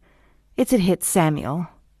man, it had hit Samuel.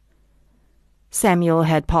 Samuel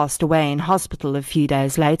had passed away in hospital a few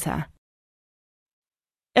days later.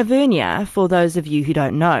 A vernier, for those of you who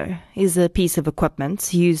don't know, is a piece of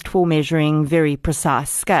equipment used for measuring very precise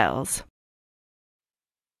scales.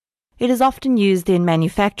 It is often used in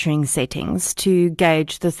manufacturing settings to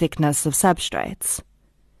gauge the thickness of substrates.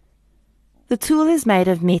 The tool is made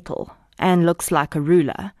of metal and looks like a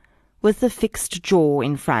ruler, with a fixed jaw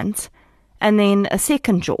in front, and then a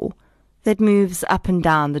second jaw that moves up and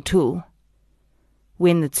down the tool.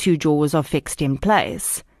 When the two jaws are fixed in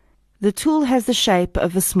place, the tool has the shape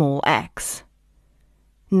of a small axe.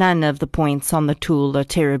 None of the points on the tool are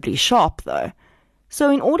terribly sharp, though, so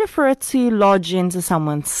in order for it to lodge into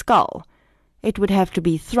someone's skull, it would have to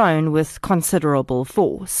be thrown with considerable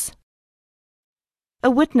force. A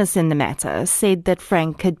witness in the matter said that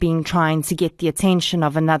Frank had been trying to get the attention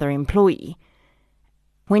of another employee.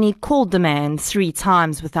 When he called the man 3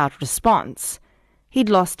 times without response, he'd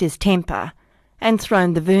lost his temper and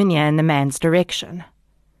thrown the vernier in the man's direction.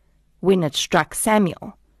 When it struck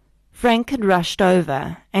Samuel, Frank had rushed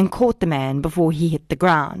over and caught the man before he hit the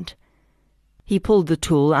ground. He pulled the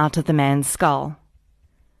tool out of the man's skull.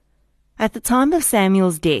 At the time of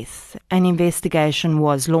Samuel's death, an investigation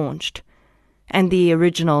was launched, and the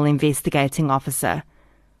original investigating officer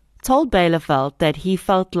told Bielefeld that he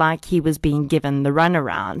felt like he was being given the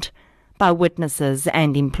runaround by witnesses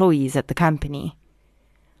and employees at the company.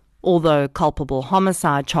 Although culpable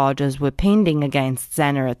homicide charges were pending against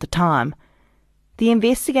Zanner at the time, the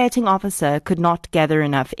investigating officer could not gather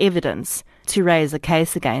enough evidence to raise a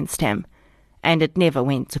case against him, and it never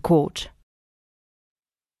went to court.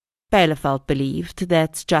 Bielefeld believed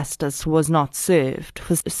that justice was not served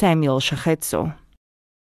for Samuel Shekhatso.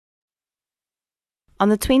 On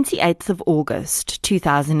the 28th of August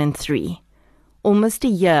 2003, almost a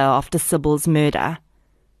year after Sybil's murder,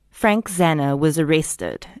 Frank Zanner was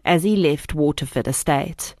arrested as he left Waterford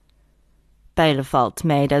Estate. Bielefeld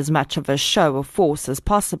made as much of a show of force as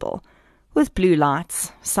possible, with blue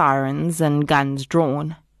lights, sirens, and guns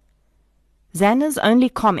drawn. Zanner's only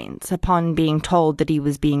comment upon being told that he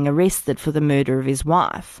was being arrested for the murder of his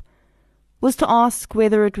wife was to ask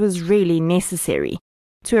whether it was really necessary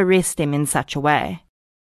to arrest him in such a way.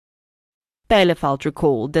 Bielefeld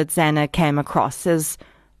recalled that Zanner came across as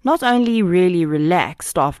not only really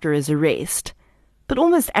relaxed after his arrest, but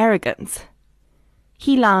almost arrogant.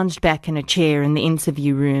 He lounged back in a chair in the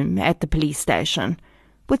interview room at the police station,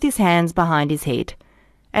 with his hands behind his head,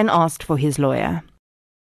 and asked for his lawyer.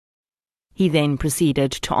 He then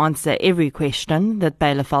proceeded to answer every question that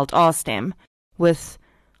Bielefeld asked him with,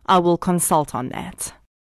 "I will consult on that."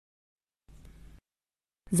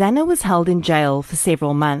 Zanner was held in jail for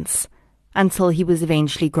several months, until he was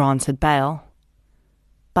eventually granted bail.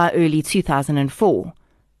 By early 2004,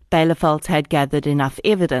 Bielefeld had gathered enough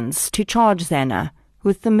evidence to charge Zanner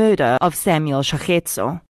with the murder of Samuel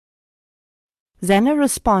Shekhatso. Zanner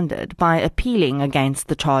responded by appealing against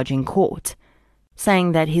the charge in court,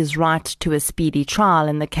 saying that his right to a speedy trial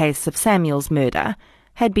in the case of Samuel's murder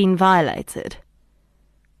had been violated.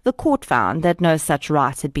 The court found that no such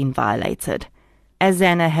right had been violated, as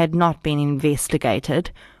Zanner had not been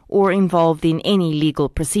investigated or involved in any legal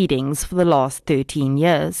proceedings for the last 13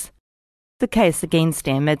 years. The case against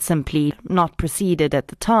him had simply not proceeded at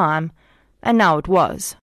the time, and now it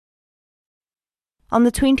was. On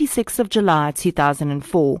the 26th of July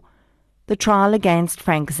 2004, the trial against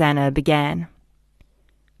Frank Zanner began.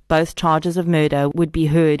 Both charges of murder would be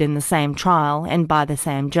heard in the same trial and by the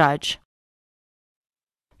same judge.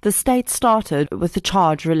 The state started with the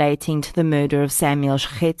charge relating to the murder of Samuel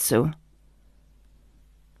Shekhatso.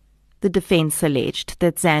 The defense alleged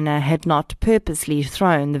that Zanner had not purposely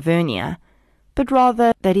thrown the vernier, but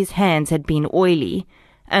rather that his hands had been oily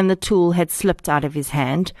and the tool had slipped out of his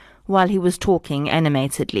hand while he was talking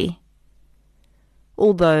animatedly.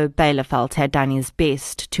 Although Bielefeld had done his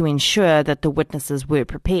best to ensure that the witnesses were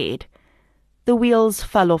prepared, the wheels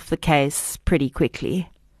fell off the case pretty quickly.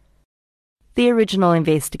 The original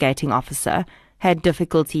investigating officer had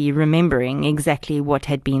difficulty remembering exactly what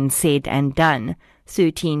had been said and done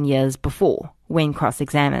 13 years before when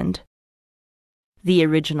cross-examined. The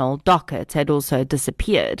original docket had also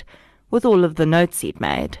disappeared, with all of the notes he'd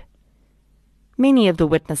made. Many of the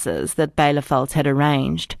witnesses that Bielefeld had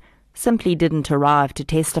arranged simply didn't arrive to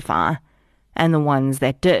testify, and the ones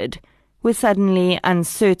that did were suddenly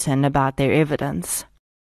uncertain about their evidence.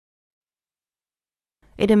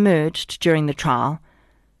 It emerged during the trial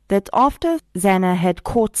that after Zanner had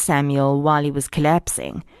caught Samuel while he was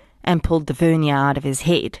collapsing and pulled the vernier out of his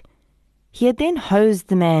head, he had then hosed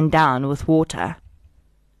the man down with water.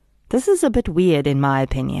 This is a bit weird in my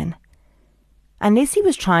opinion. Unless he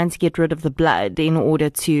was trying to get rid of the blood in order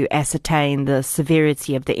to ascertain the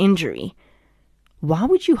severity of the injury, why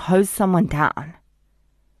would you hose someone down?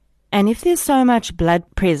 And if there's so much blood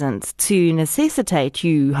present to necessitate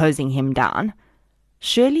you hosing him down,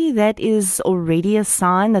 surely that is already a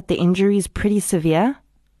sign that the injury is pretty severe?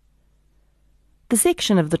 The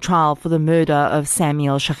section of the trial for the murder of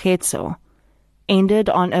Samuel Shakhetso ended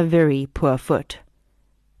on a very poor foot,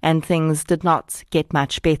 and things did not get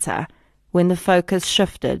much better when the focus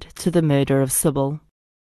shifted to the murder of Sybil.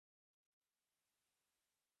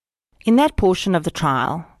 In that portion of the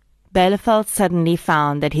trial, Bielefeld suddenly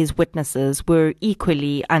found that his witnesses were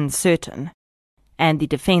equally uncertain, and the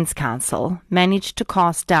defense counsel managed to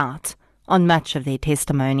cast doubt on much of their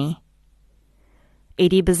testimony.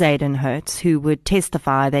 Eddie Bezuidenhout, who would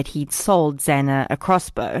testify that he'd sold Zanner a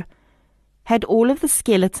crossbow, had all of the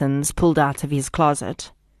skeletons pulled out of his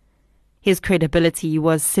closet. His credibility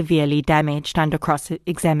was severely damaged under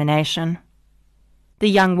cross-examination. The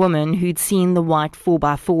young woman who'd seen the white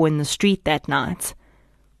 4x4 in the street that night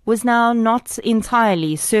was now not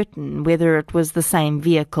entirely certain whether it was the same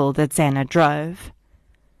vehicle that Zanner drove.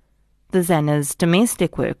 The Zanner's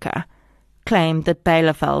domestic worker claimed that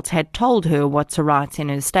Bielefeld had told her what to write in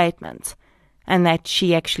her statement, and that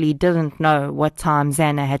she actually didn't know what time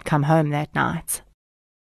Zanner had come home that night.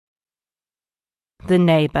 The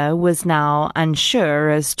neighbour was now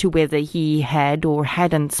unsure as to whether he had or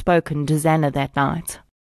hadn't spoken to Zanner that night.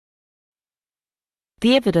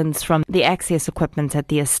 The evidence from the access equipment at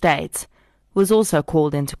the estate was also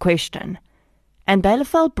called into question, and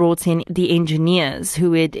Bielefeld brought in the engineers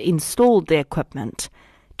who had installed the equipment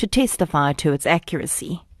to testify to its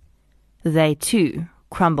accuracy. They too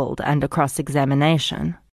crumbled under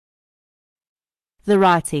cross-examination. The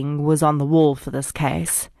writing was on the wall for this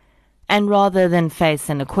case, and rather than face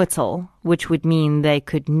an acquittal, which would mean they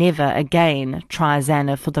could never again try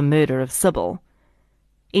Zanner for the murder of Sybil,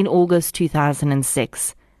 in August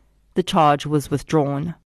 2006, the charge was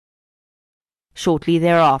withdrawn. Shortly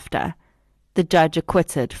thereafter, the judge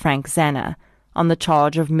acquitted Frank Zanner on the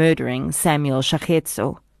charge of murdering Samuel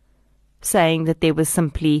Shakhetso, saying that there was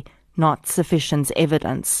simply not sufficient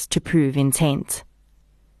evidence to prove intent.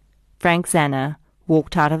 Frank Zanner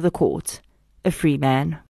walked out of the court, a free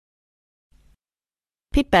man.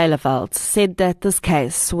 Piet Bielefeld said that this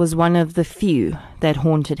case was one of the few that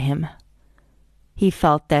haunted him. He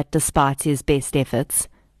felt that despite his best efforts,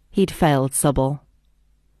 he'd failed Sybil.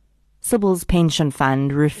 Sybil's pension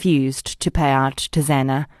fund refused to pay out to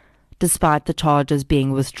Zanner, despite the charges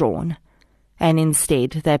being withdrawn, and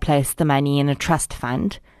instead they placed the money in a trust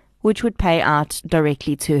fund, which would pay out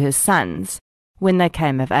directly to his sons when they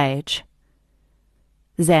came of age.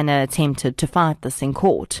 Zanner attempted to fight this in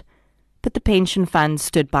court, but the pension fund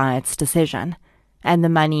stood by its decision, and the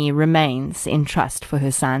money remains in trust for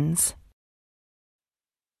her sons.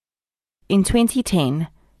 In 2010,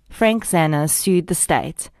 Frank Zanner sued the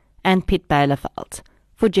state and Piet Bielefeld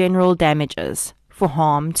for general damages for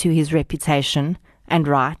harm to his reputation and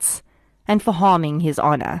rights, and for harming his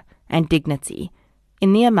honour and dignity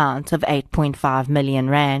in the amount of 8.5 million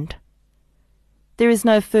rand. There is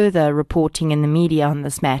no further reporting in the media on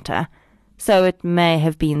this matter, so it may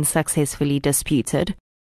have been successfully disputed,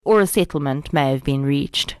 or a settlement may have been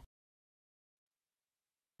reached.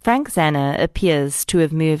 Frank Zanner appears to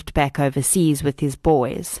have moved back overseas with his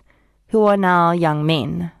boys, who are now young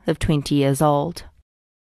men of 20 years old.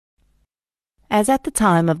 As at the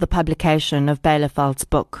time of the publication of Bielefeld's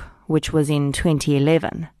book, which was in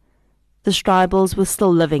 2011, the Stribels were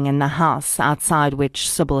still living in the house outside which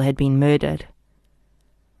Sybil had been murdered.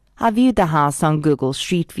 I viewed the house on Google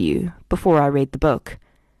Street View before I read the book,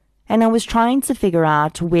 and I was trying to figure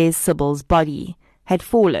out where Sybil's body had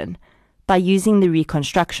fallen by using the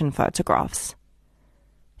reconstruction photographs.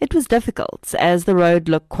 It was difficult, as the road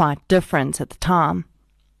looked quite different at the time.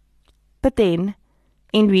 But then,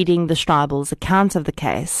 in reading the Stribels' account of the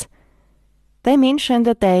case, they mentioned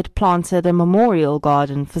that they had planted a memorial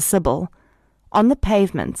garden for Sybil on the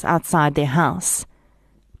pavement outside their house,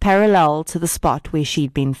 parallel to the spot where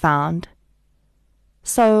she'd been found.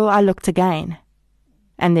 So I looked again,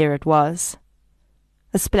 and there it was,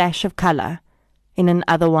 a splash of colour in an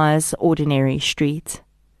otherwise ordinary street.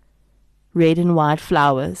 red and white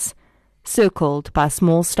flowers, circled by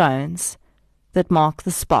small stones that mark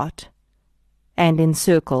the spot and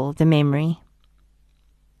encircle the memory.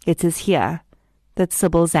 It is here that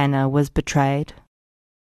Sybil Zanner was betrayed.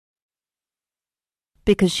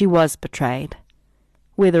 Because she was betrayed,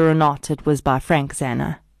 whether or not it was by Frank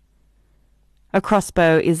Zanner. A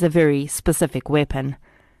crossbow is a very specific weapon,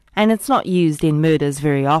 and it's not used in murders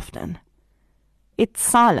very often. It's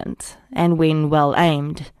silent, and when well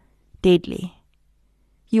aimed, deadly.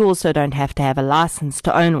 You also don't have to have a license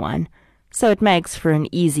to own one, so it makes for an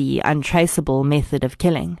easy, untraceable method of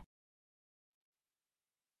killing.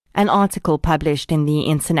 An article published in the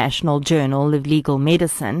International Journal of Legal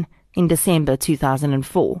Medicine in December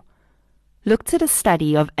 2004 looked at a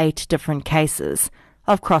study of 8 different cases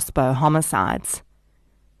of crossbow homicides,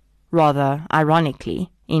 rather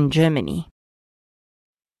ironically, in Germany.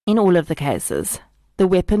 In all of the cases, the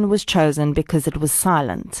weapon was chosen because it was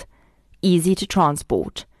silent, easy to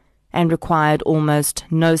transport, and required almost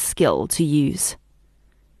no skill to use.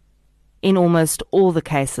 In almost all the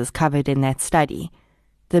cases covered in that study,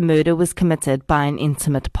 the murder was committed by an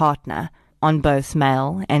intimate partner on both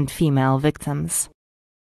male and female victims.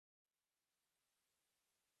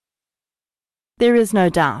 There is no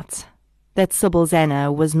doubt that Sybil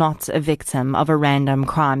Zanner was not a victim of a random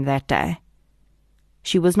crime that day.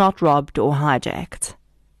 She was not robbed or hijacked.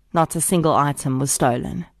 Not a single item was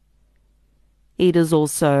stolen. It is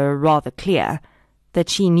also rather clear that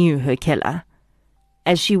she knew her killer,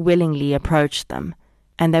 as she willingly approached them,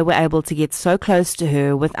 and they were able to get so close to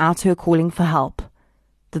her without her calling for help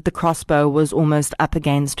that the crossbow was almost up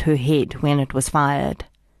against her head when it was fired.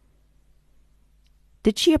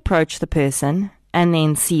 Did she approach the person and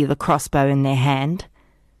then see the crossbow in their hand,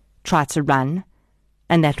 try to run,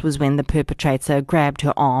 and that was when the perpetrator grabbed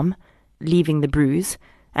her arm, leaving the bruise,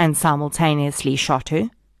 and simultaneously shot her?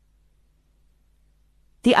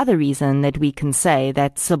 The other reason that we can say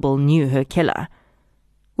that Sybil knew her killer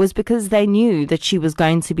was because they knew that she was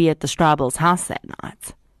going to be at the Straubels' house that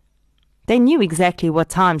night. They knew exactly what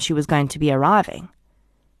time she was going to be arriving.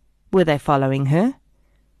 Were they following her?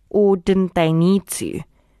 Or didn't they need to,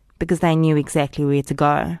 because they knew exactly where to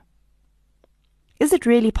go? Is it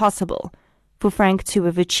really possible for Frank to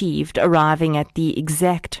have achieved arriving at the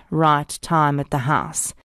exact right time at the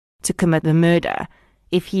house to commit the murder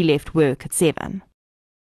if he left work at 7?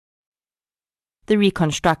 The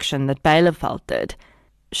reconstruction that Bielefeld did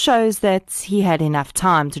shows that he had enough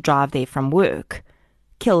time to drive there from work,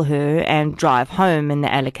 kill her, and drive home in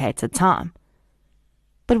the allocated time.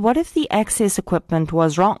 But what if the access equipment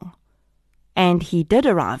was wrong, and he did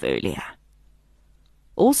arrive earlier?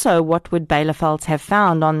 Also, what would Bielefeld have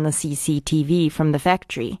found on the CCTV from the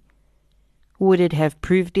factory? Would it have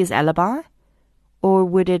proved his alibi, or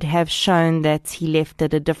would it have shown that he left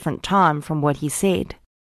at a different time from what he said?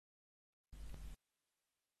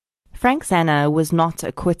 Frank Zanner was not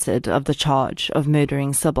acquitted of the charge of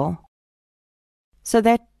murdering Sybil. So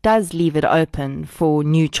that does leave it open for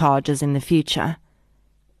new charges in the future.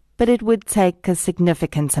 But it would take a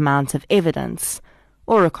significant amount of evidence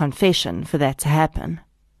or a confession for that to happen.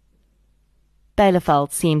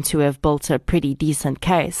 Bielefeld seemed to have built a pretty decent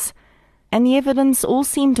case, and the evidence all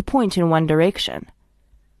seemed to point in one direction.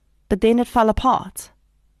 But then it fell apart.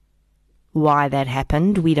 Why that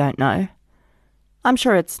happened, we don't know. I'm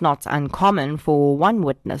sure it's not uncommon for one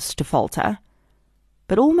witness to falter,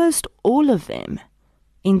 but almost all of them,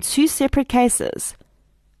 in 2 separate cases,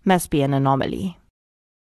 must be an anomaly.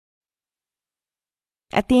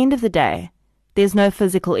 At the end of the day, there's no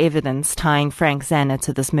physical evidence tying Frank Zanner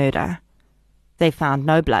to this murder. They found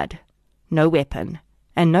no blood, no weapon,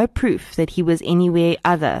 and no proof that he was anywhere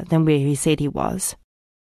other than where he said he was.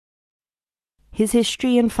 His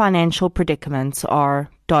history and financial predicaments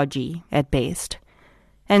are dodgy at best,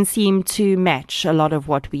 and seem to match a lot of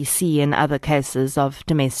what we see in other cases of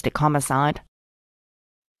domestic homicide.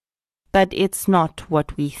 But it's not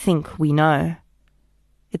what we think we know.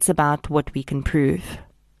 It's about what we can prove.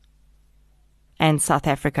 And South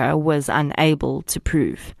Africa was unable to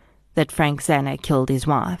prove that Frank Zanner killed his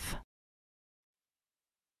wife.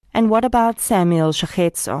 And what about Samuel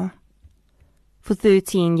Shaketso? For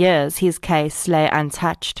 13 years his case lay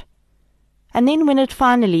untouched. And then when it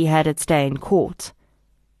finally had its day in court,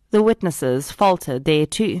 the witnesses faltered there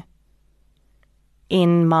too.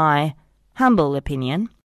 In my humble opinion,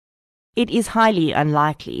 it is highly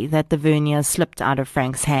unlikely that the vernier slipped out of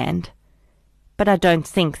Frank's hand, but I don't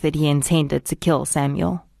think that he intended to kill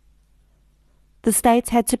Samuel. The state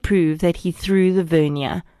had to prove that he threw the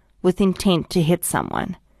vernier with intent to hit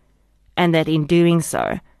someone, and that in doing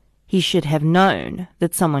so, he should have known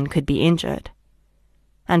that someone could be injured.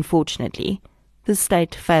 Unfortunately, the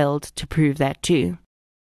state failed to prove that too.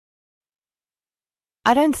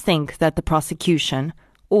 I don't think that the prosecution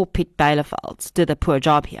or Piet Bijleveld did a poor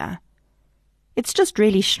job here. It's just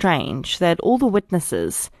really strange that all the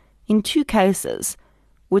witnesses, in 2 cases,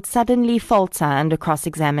 would suddenly falter under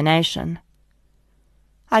cross-examination.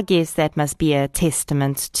 I guess that must be a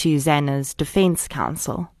testament to Zanna's defense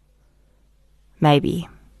counsel. Maybe.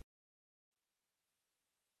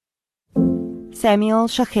 Samuel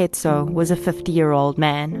Shakhetso was a 50-year-old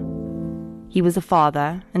man. He was a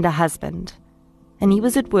father and a husband, and he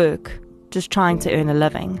was at work, just trying to earn a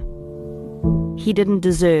living. He didn't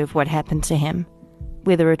deserve what happened to him,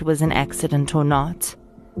 whether it was an accident or not.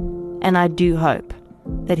 And I do hope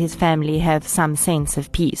that his family have some sense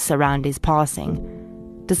of peace around his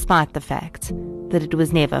passing, despite the fact that it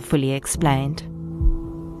was never fully explained.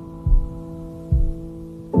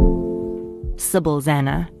 Sybil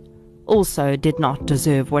Zanna also did not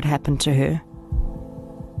deserve what happened to her.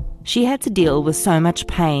 She had to deal with so much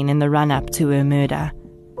pain in the run-up to her murder,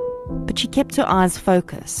 but she kept her eyes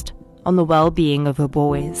focused on the well-being of her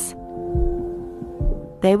boys.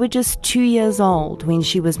 They were just 2 years old when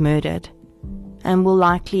she was murdered, and will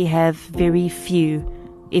likely have very few,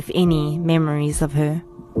 if any, memories of her.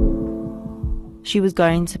 She was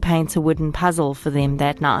going to paint a wooden puzzle for them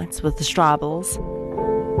that night with the Strabels.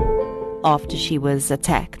 After she was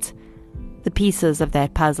attacked, the pieces of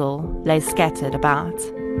that puzzle lay scattered about.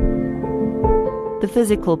 The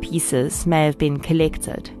physical pieces may have been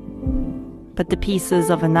collected, but the pieces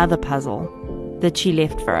of another puzzle that she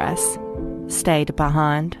left for us stayed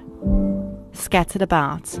behind, scattered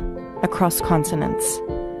about across continents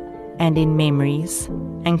and in memories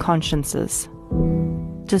and consciences,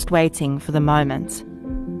 just waiting for the moment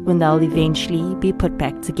when they'll eventually be put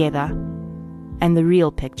back together and the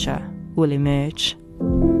real picture will emerge.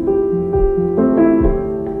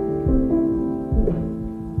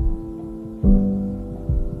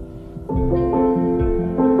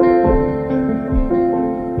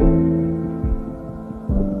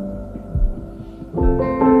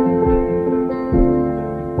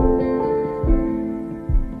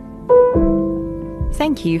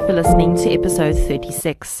 Thank you for listening to episode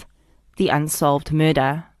 36, The Unsolved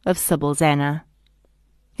Murder of Sybil Zanna.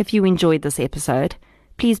 If you enjoyed this episode,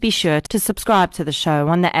 please be sure to subscribe to the show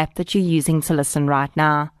on the app that you're using to listen right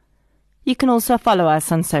now. You can also follow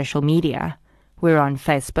us on social media. We're on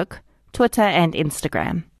Facebook, Twitter, and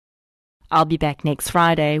Instagram. I'll be back next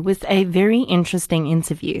Friday with a very interesting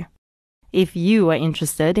interview. If you are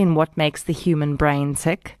interested in what makes the human brain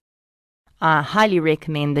tick, I highly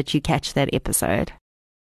recommend that you catch that episode.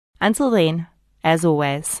 Until then, as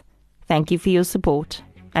always, thank you for your support,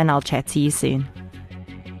 and I'll chat to you soon.